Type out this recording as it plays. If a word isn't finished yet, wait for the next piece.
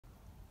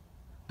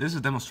This is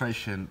a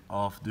demonstration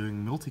of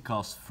doing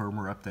multicast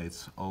firmware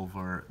updates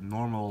over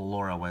normal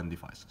LoRaWAN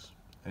devices.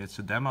 It's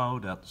a demo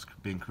that's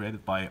being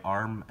created by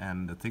ARM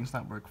and the Things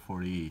Network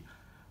for the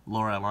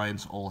LoRa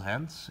Alliance All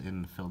Hands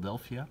in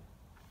Philadelphia.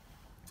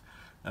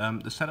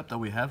 The setup that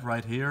we have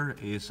right here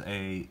is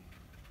a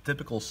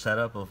typical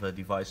setup of a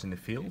device in the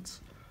field.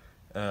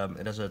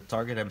 It has a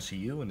target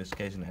MCU, in this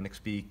case an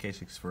NXP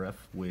K64F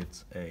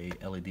with a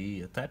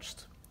LED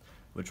attached,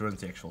 which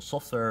runs the actual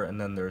software, and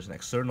then there's an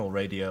external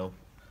radio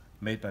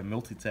made by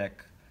Multicast,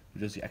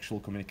 which does the actual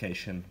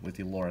communication with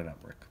the LoRa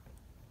network.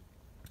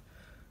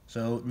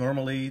 So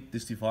normally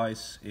this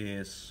device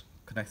is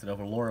connected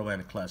over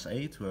LoRaWAN Class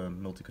A to a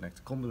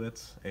multi-connected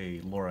conduit,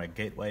 a LoRa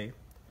gateway,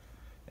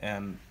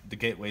 and the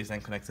gateway is then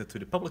connected to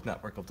the public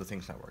network of the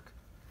Things Network.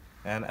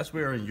 And as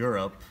we are in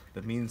Europe,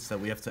 that means that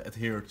we have to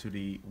adhere to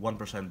the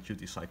 1%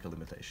 duty cycle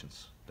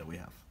limitations that we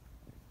have.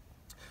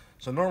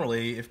 So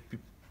normally,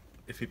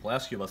 if people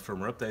ask you about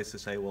firmware updates, they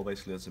say, well,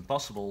 basically that's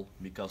impossible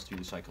because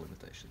duty cycle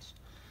limitations.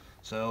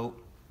 So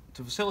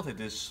to facilitate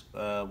this,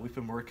 we've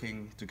been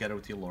working together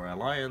with the LoRa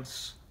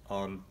Alliance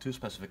on two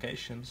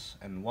specifications,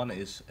 and one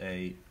is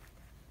a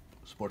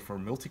support for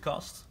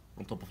multicast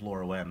on top of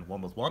LoRaWAN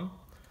 1.1,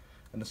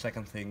 and the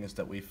second thing is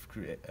that we've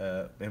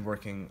been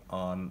working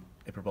on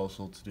a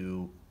proposal to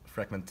do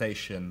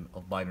fragmentation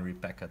of binary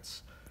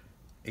packets,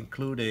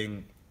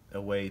 including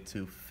a way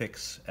to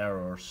fix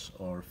errors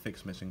or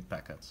fix missing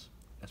packets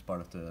as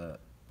part of the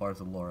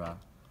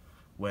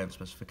LoRaWAN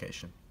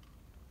specification.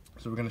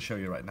 So we're going to show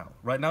you right now.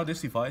 Right now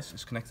this device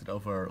is connected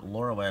over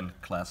LoRaWAN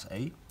Class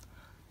A,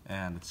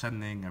 and it's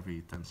sending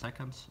every 10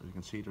 seconds. As you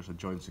can see, there's a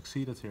join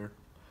succeeded here,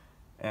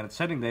 and it's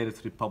sending data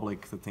to the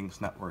public the Things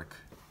Network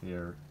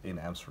here in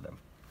Amsterdam.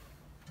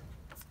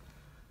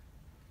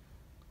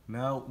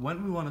 Now,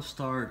 when we want to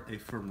start a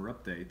firmware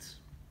update,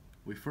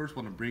 we first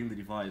want to bring the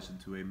device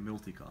into a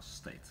multicast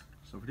state.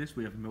 So for this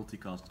we have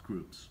multicast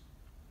groups.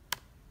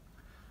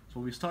 So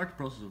when we start the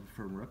process of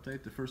a firmware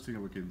update, the first thing that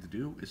we're going to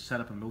do is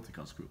set up a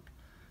multicast group.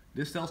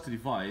 This tells the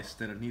device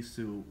that it needs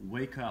to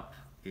wake up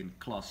in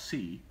Class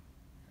C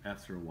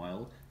after a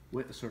while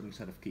with a certain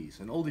set of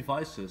keys. And all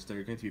devices that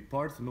are going to be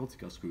part of the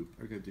multicast group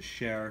are going to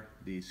share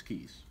these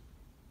keys.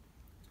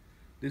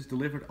 This is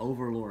delivered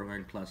over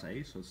LoRaWAN Class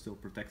A, so it's still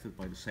protected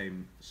by the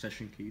same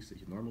session keys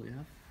that you normally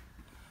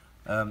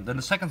have. Then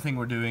the second thing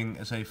we're doing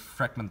is a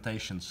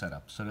fragmentation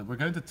setup, so that we're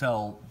going to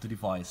tell the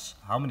device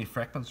how many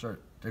fragments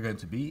they're going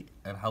to be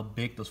and how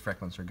big those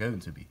fragments are going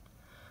to be.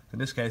 In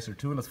this case, there are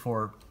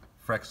 204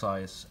 frag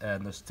size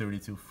and there's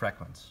 32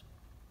 fragments.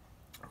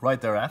 Right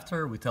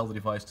thereafter, we tell the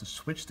device to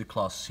switch to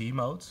Class C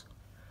mode,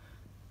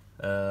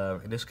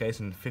 in this case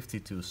in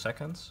 52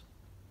 seconds.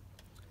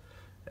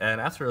 And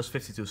after those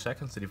 52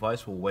 seconds, the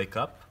device will wake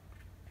up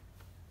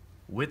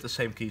with the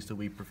same keys that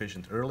we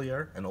provisioned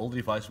earlier, and all the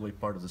devices will be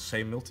part of the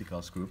same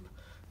multicast group.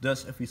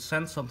 Thus, if we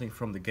send something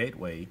from the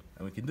gateway,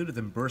 and we can do that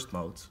in burst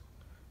mode,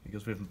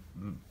 because we have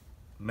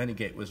many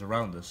gateways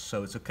around us,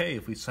 so it's okay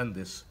if we send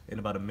this in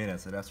about a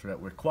minute, and after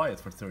that we're quiet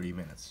for 30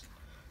 minutes,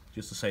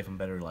 just to save on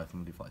battery life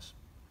on the device.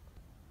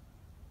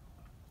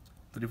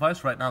 The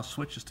device right now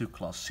switches to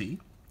Class C.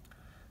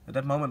 At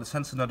that moment, it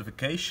sends a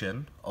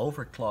notification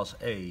over Class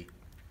A.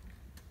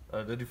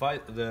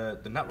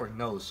 The network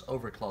knows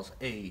over Class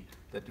A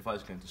that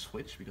device is going to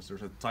switch because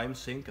there's a time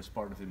sync as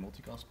part of the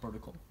multicast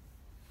protocol.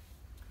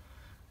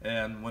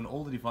 And when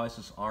all the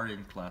devices are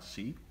in Class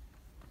C,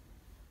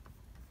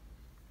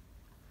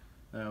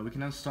 we can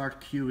then start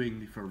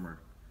queuing the firmware.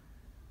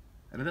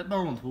 And at that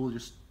moment, we'll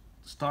just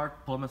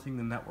start plummeting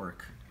the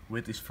network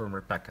with these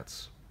firmware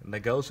packets. And that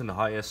goes in the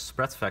highest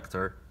spread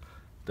factor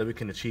that we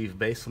can achieve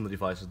based on the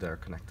devices that are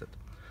connected.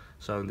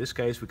 So in this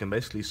case, we can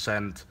basically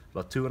send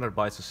about 200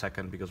 bytes a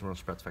second because we're on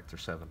spread factor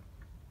 7.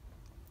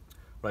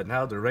 Right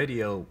now, the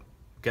radio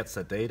gets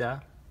that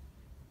data,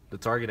 the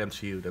target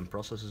MCU then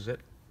processes it.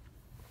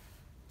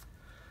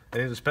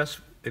 And in the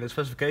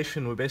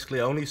specification, we basically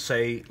only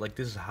say, like,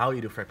 this is how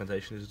you do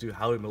fragmentation, this is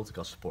how you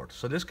multicast support.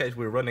 So in this case,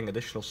 we're running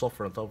additional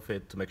software on top of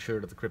it to make sure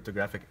that the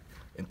cryptographic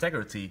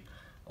integrity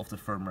of the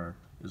firmware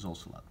is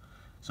also allowed.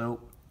 So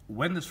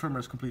when this firmware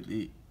is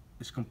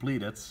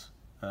completed,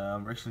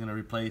 we're actually going to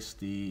replace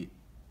the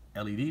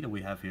LED that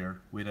we have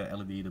here with a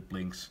LED that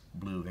blinks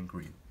blue and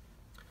green.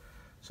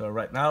 So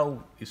right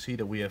now you see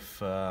that we have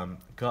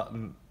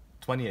gotten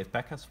 28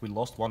 packets. We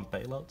lost one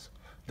payload.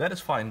 That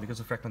is fine because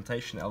the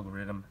fragmentation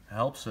algorithm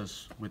helps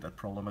us with that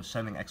problem of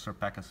sending extra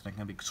packets that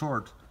can be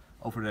stored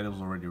over data that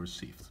was already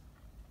received.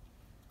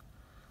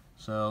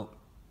 So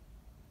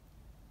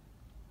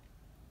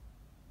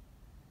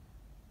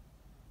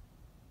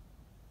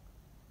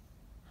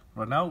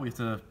right now we have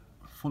the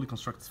fully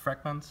constructed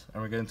fragment,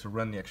 and we're going to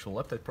run the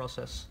actual update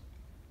process.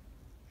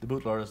 The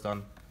bootloader is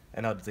done,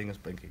 and now the thing is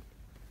blinking.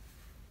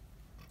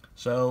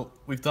 So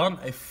we've done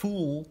a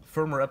full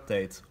firmware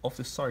update of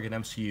this target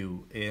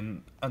MCU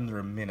in under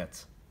a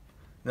minute.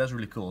 That's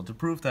really cool. To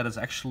prove that it's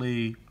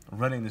actually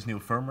running this new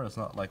firmware, it's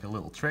not like a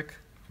little trick.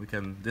 We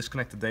can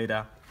disconnect the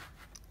data,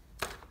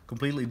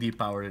 completely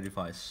depower the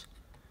device,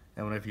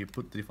 and whenever you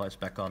put the device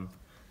back on,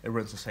 it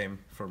runs the same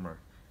firmware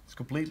It's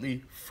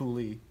completely,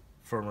 fully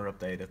firmware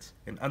updated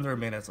in under a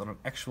minute on an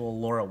actual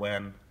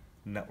LoRaWAN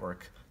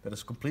network that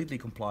is completely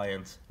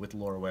compliant with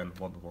LoRaWAN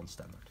 1.1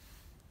 standard.